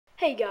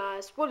Hey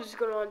guys, what is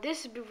going on?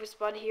 This is Beautiful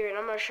Spud here, and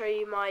I'm going to show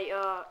you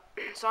my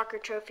soccer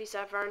trophies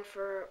I've earned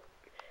for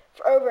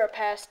over a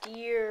past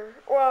year.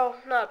 Well,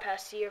 not a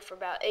past year, for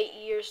about 8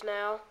 years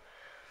now.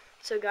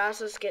 So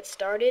guys, let's get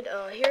started.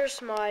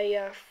 Here's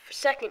my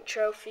second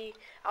trophy.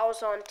 I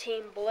was on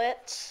Team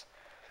Blitz.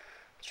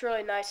 It's a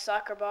really nice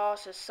soccer ball. It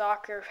says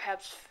soccer,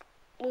 has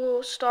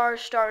little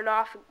stars starting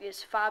off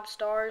is 5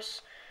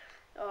 stars.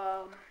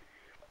 It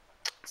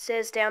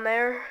says down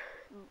there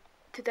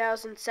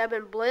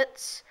 2007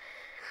 Blitz,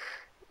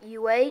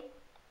 U8,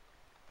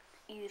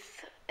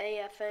 Youth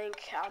A, I think.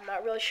 I'm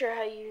not really sure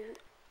how you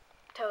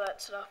tell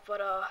that stuff, but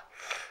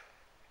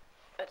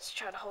let's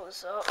try to hold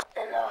this up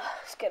and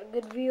let's get a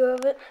good view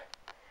of it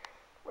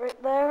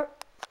right there.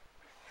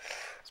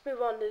 Let's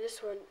move on to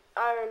this one.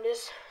 I earned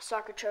this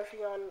soccer trophy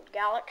on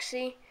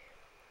Galaxy.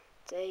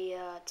 It's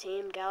a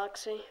Team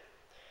Galaxy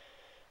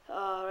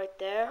right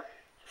there.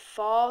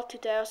 Fall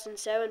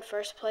 2007,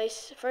 first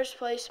place. First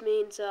place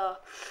means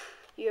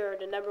you're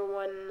the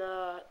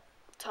 #1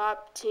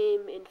 top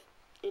team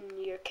in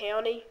your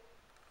county,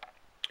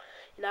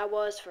 and I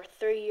was for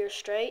 3 years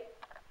straight.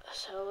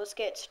 So let's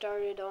get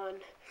started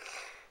on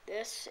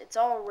this. It's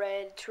all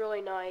red. It's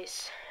really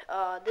nice.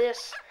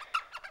 This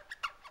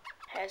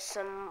has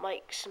some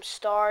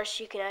stars.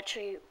 You can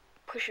actually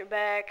push it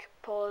back,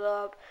 pull it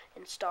up,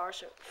 and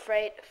stars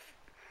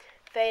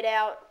fade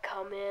out,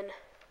 come in.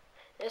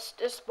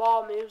 This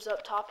ball moves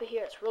up top of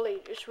here. It's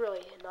really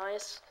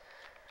nice.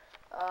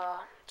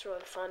 It's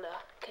really fun to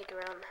kick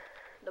around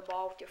the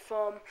ball with your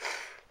thumb.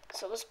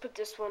 So let's put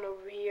this one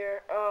over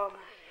here.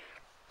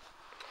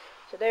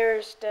 So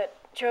there's that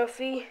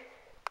trophy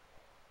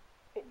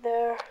right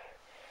there.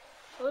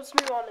 So let's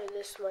move on to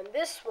this one.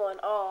 This one,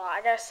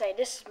 I gotta say,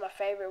 this is my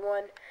favorite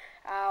one.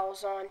 I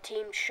was on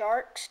Team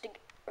Sharks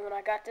when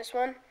I got this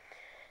one.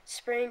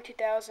 Spring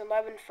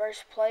 2011,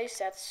 first place.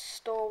 That's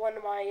still one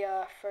of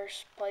my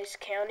first place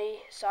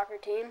county soccer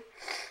team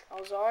I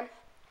was on.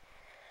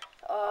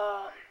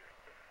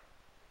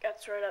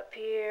 That's right up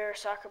here.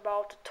 Soccer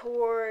ball with the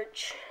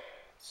torch.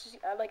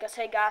 Like I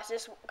said, guys,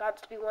 this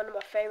got to be one of my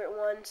favorite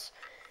ones.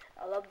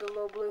 I love the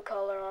little blue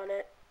color on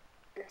it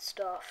and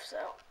stuff. So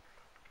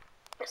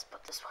let's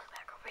put this one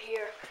back over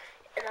here,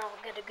 and I'll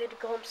get a good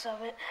glimpse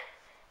of it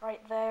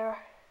right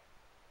there.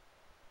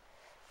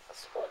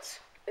 Let's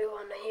move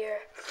on to here.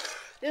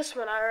 This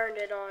one I earned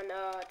it on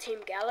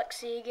Team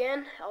Galaxy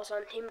again. I was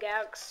on Team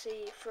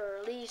Galaxy for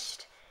at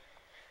least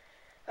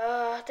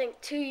I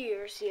think 2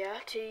 years. Yeah,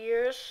 2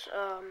 years.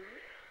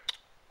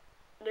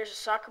 There's a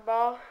soccer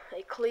ball,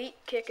 a cleat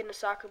kicking the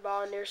soccer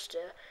ball, and there's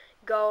the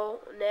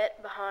goal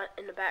net behind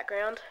in the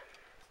background.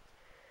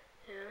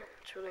 Yeah,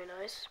 it's really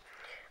nice.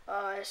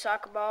 A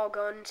soccer ball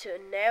going into a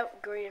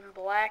net, green and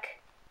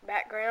black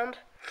background,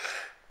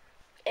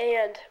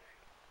 and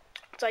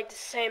it's like the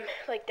same,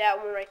 like that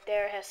one right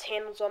there. It has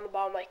handles on the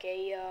bottom, like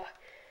God,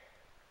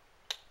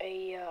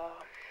 I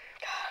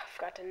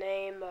forgot the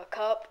name.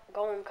 Cup,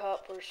 golden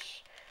cup, or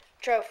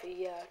trophy.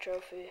 Yeah,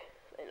 trophy.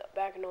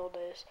 Back in the old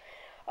days.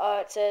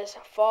 It says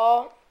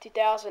fall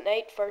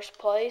 2008, first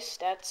place.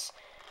 That's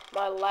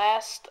my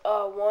last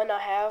one I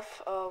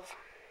have of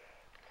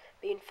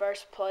being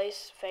first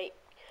place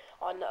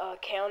on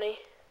county.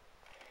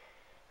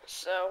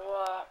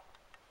 So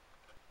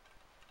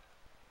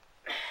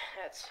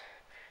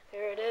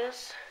there it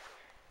is,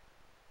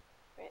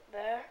 right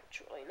there.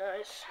 It's really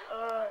nice.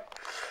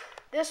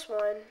 This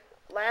one,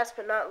 last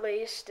but not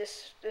least,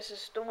 this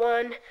is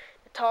the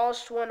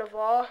tallest one of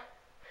all.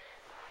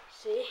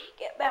 See,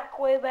 get back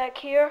way back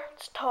here.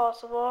 It's the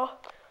tallest of all.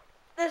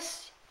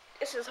 This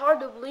is hard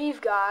to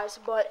believe, guys,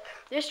 but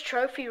this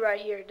trophy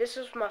right here, this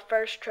is my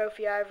first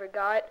trophy I ever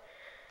got.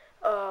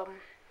 I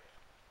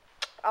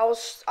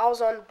was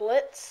on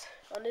Blitz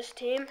on this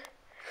team.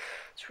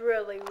 It's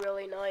really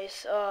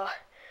nice.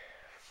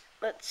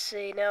 Let's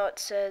see. Now it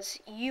says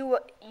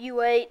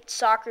U8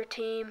 soccer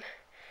team,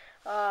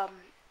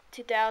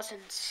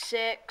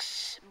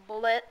 2006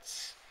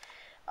 Blitz.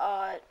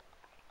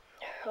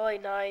 Really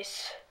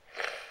nice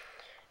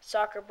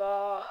soccer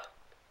ball,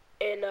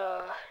 and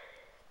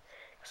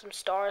some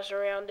stars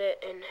around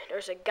it, and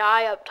there's a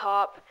guy up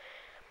top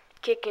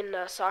kicking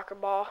the soccer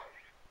ball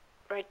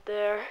right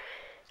there.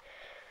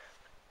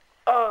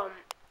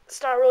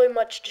 It's not really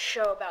much to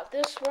show about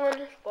this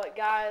one, but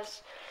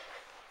guys,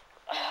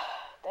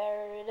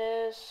 there it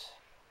is.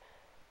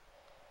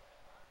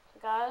 So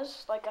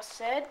guys, like I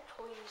said,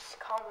 please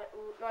comment.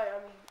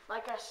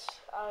 Like I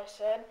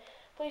said,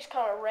 please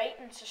comment, rate,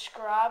 and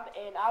subscribe,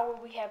 and I will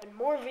be having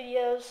more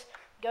videos,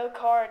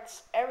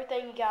 go-karts,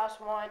 everything you guys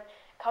want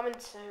coming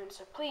soon.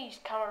 So please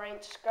comment, rate,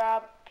 and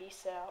subscribe.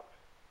 Peace out.